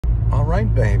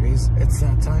right, babies, it's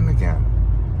that time again.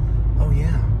 Oh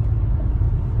yeah.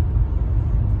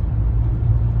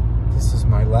 This is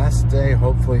my last day,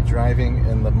 hopefully driving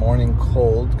in the morning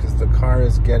cold, because the car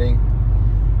is getting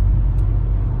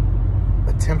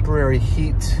a temporary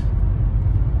heat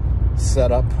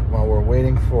set up while we're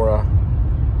waiting for a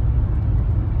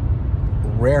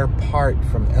rare part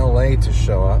from LA to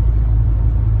show up.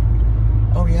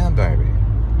 Oh yeah, baby.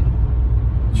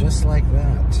 Just like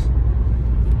that.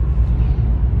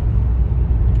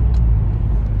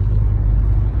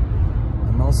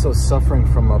 I'm also suffering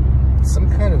from some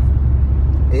kind of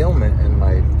ailment in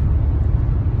my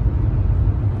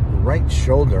right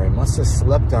shoulder. I must have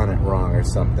slept on it wrong or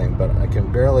something, but I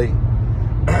can barely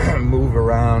move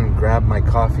around, grab my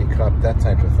coffee cup, that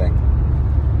type of thing.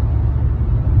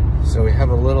 So we have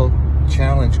a little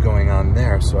challenge going on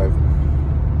there. So I've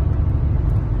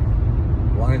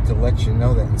wanted to let you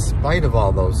know that in spite of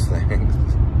all those things,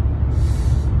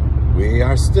 we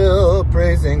are still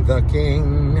praising the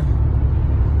King.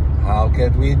 How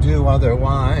could we do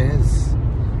otherwise?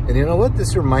 And you know what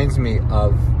this reminds me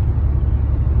of?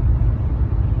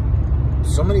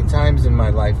 So many times in my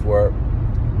life where,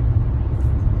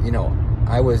 you know,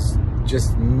 I was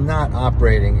just not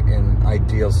operating in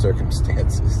ideal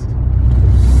circumstances.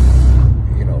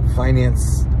 You know,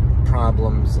 finance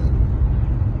problems and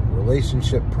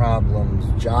relationship problems,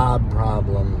 job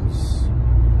problems,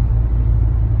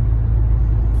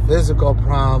 physical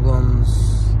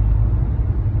problems,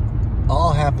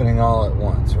 all happening all at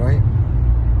once, right?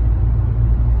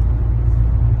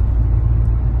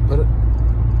 But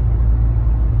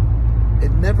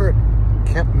it never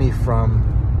kept me from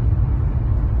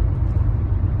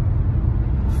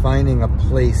finding a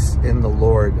place in the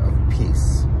Lord of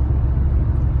peace.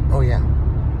 Oh yeah.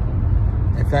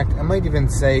 In fact, I might even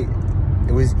say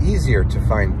it was easier to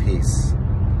find peace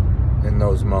in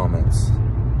those moments,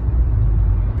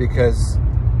 because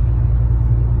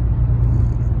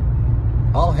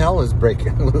all hell is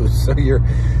breaking loose. So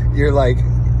you're like,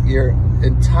 your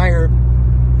entire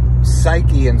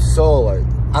psyche and soul are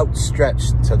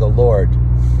outstretched to the Lord,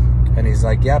 and He's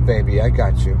like, yeah, baby, I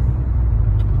got you.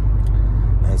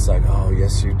 And it's like, oh,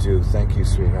 yes, you do. Thank you,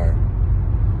 sweetheart.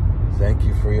 Thank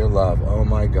you for your love. Oh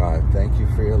my God, thank you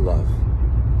for your love.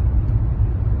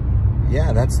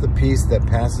 Yeah, that's the peace that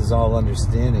passes all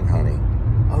understanding, honey.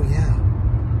 Oh yeah.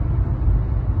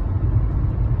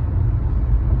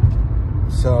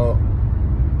 So,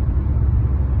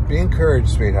 be encouraged,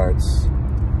 sweethearts.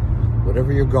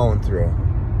 Whatever you're going through,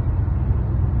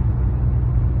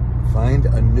 find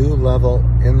a new level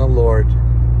in the Lord,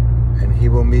 and He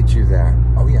will meet you there.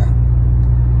 Oh yeah.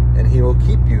 And He will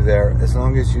keep you there as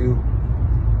long as you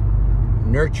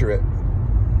nurture it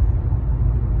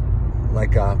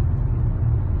like a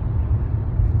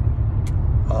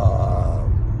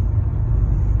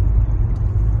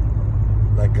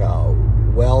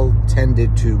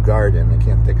well-tended to garden. I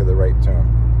can't think of the right term.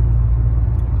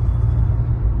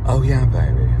 Oh yeah,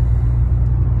 baby.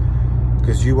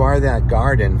 Because you are that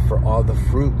garden for all the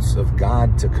fruits of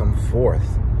God to come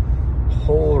forth.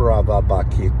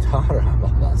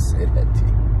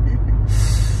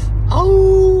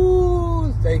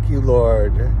 Oh, thank you,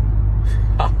 Lord.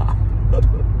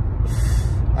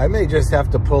 I may just have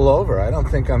to pull over. I don't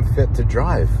think I'm fit to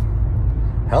drive.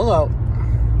 Hello.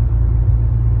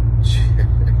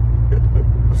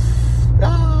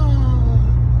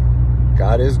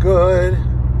 God is good.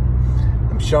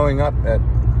 I'm showing up at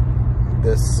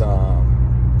this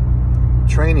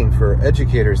training for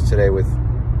educators today with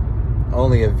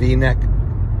only a V-neck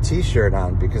t-shirt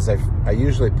on, because I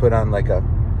usually put on like a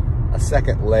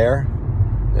second layer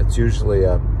that's usually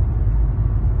a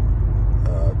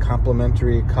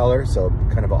complementary color, so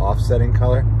kind of an offsetting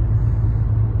color.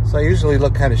 So I usually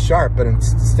look kind of sharp, but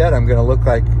instead I'm going to look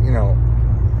like, you know,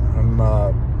 I'm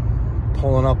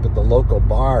pulling up at the local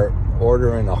bar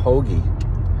ordering a hoagie.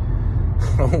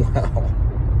 Oh well.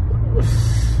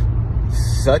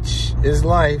 Such is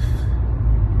life.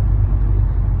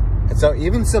 And so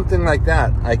even something like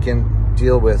that I can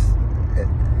deal with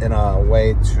in a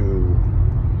way to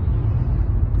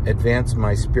advance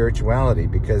my spirituality,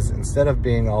 because instead of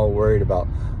being all worried about,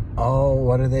 oh,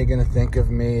 what are they going to think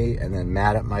of me, and then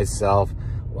mad at myself,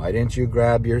 why didn't you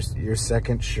grab your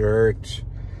second shirt,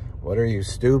 what are you,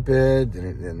 stupid?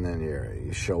 And then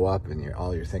you show up and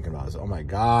all you're thinking about is, oh my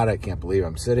God, I can't believe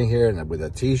I'm sitting here and with a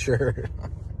t-shirt.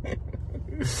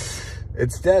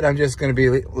 Instead, I'm just going to be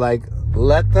like,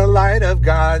 let the light of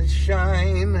God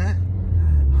shine.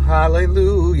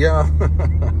 Hallelujah.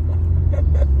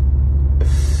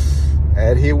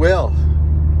 And He will.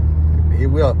 He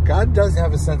will. God does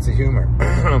have a sense of humor.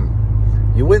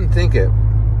 You wouldn't think it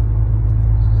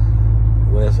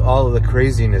with all of the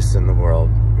craziness in the world.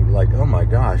 You'd be like, oh my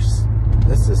gosh,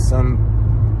 this is some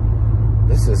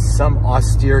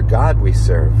austere God we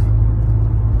serve.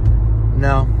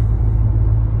 No.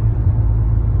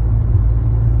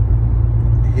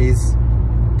 He's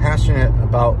passionate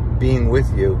about being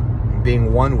with you, and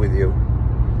being one with you.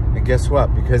 And guess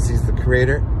what? Because he's the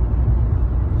creator,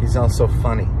 he's also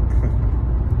funny.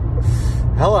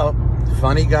 Hello,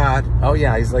 funny God. Oh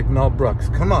yeah, he's like Mel Brooks.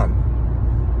 Come on.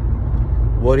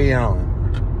 Woody Allen,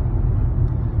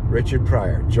 Richard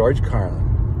Pryor, George Carlin.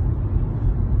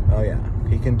 Oh yeah,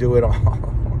 he can do it all.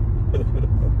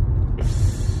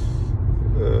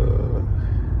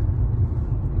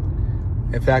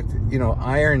 In fact, you know,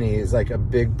 irony is like a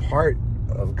big part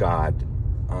of God.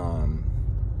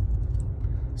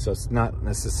 So it's not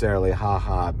necessarily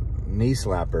ha-ha, knee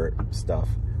slapper stuff.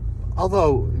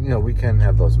 Although, you know, we can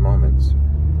have those moments.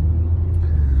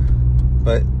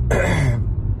 But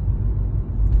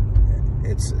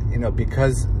it's, you know,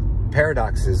 because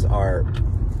paradoxes are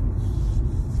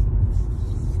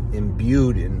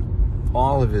imbued in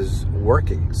all of his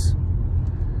workings.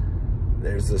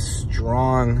 There's a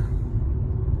strong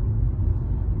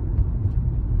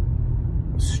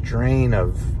strain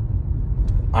of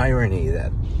irony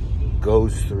that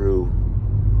goes through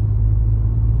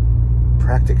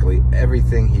practically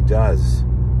everything he does.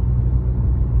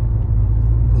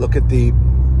 Look at the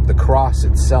cross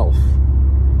itself.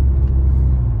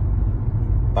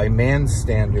 By man's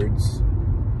standards,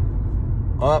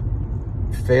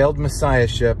 failed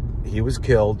messiahship, he was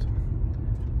killed.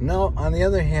 No, on the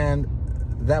other hand,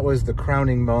 that was the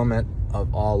crowning moment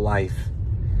of all life.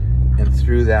 And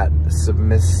through that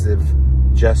submissive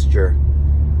gesture,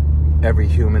 every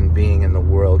human being in the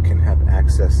world can have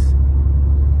access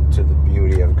to the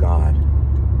beauty of God.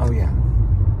 Oh yeah.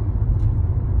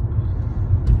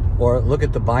 Or look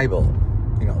at the Bible.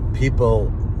 You know,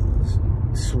 people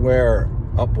swear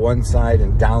up one side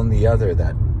and down the other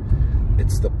that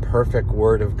it's the perfect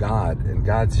word of God. And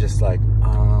God's just like,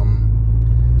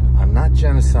 I'm not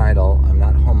genocidal, I'm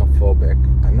not homophobic,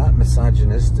 I'm not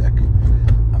misogynistic,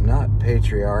 I'm not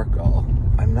patriarchal,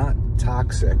 I'm not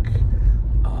toxic,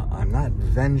 I'm not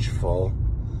vengeful,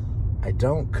 I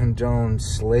don't condone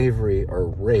slavery or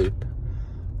rape,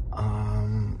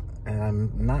 and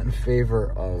I'm not in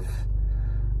favor of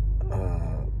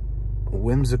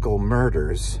whimsical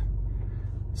murders.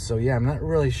 So yeah, I'm not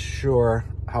really sure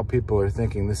how people are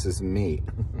thinking this is me.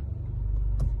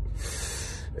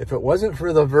 If it wasn't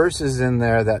for the verses in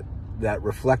there that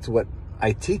reflect what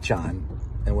I teach on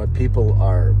and what people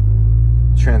are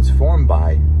transformed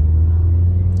by,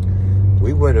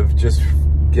 we would have just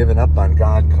given up on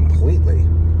God completely.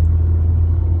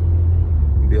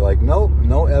 Be like, nope,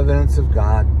 no evidence of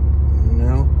God.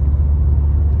 No.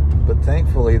 But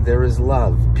thankfully, there is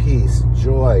love, peace,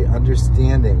 joy,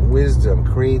 understanding, wisdom,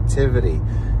 creativity,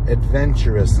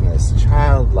 adventurousness,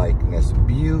 childlikeness,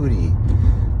 beauty,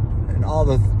 and all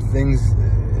the things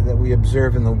that we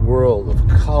observe in the world of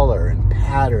color and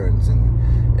patterns and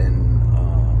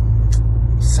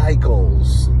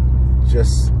cycles, and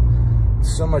just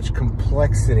so much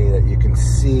complexity that you can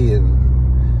see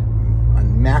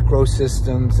on macro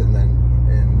systems and then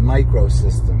in micro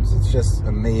systems. It's just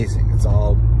amazing. It's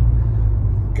all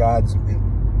God's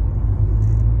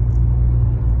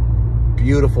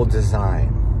beautiful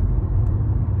design,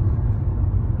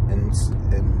 and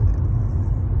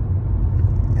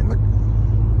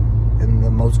the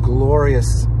most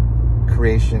glorious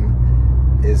creation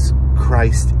is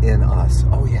Christ in us.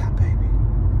 Oh yeah, baby.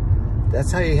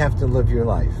 That's how you have to live your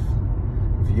life.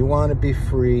 If you want to be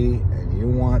free and you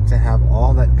want to have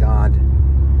all that God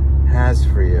has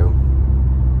for you,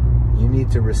 you need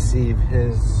to receive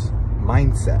his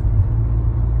mindset,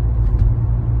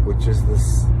 which is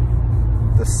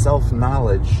the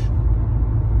self-knowledge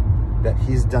that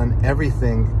he's done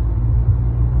everything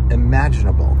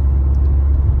imaginable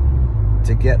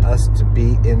to get us to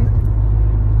be in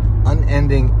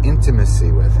unending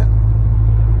intimacy with him.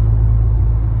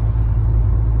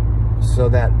 So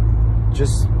that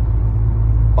just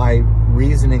by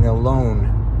reasoning alone,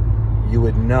 you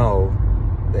would know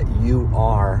that you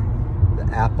are the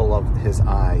apple of his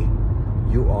eye.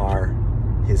 You are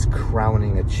his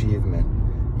crowning achievement.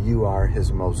 You are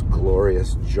his most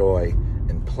glorious joy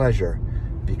and pleasure,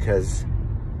 because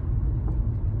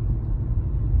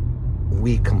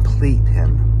we complete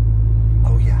him.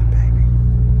 Oh yeah, baby.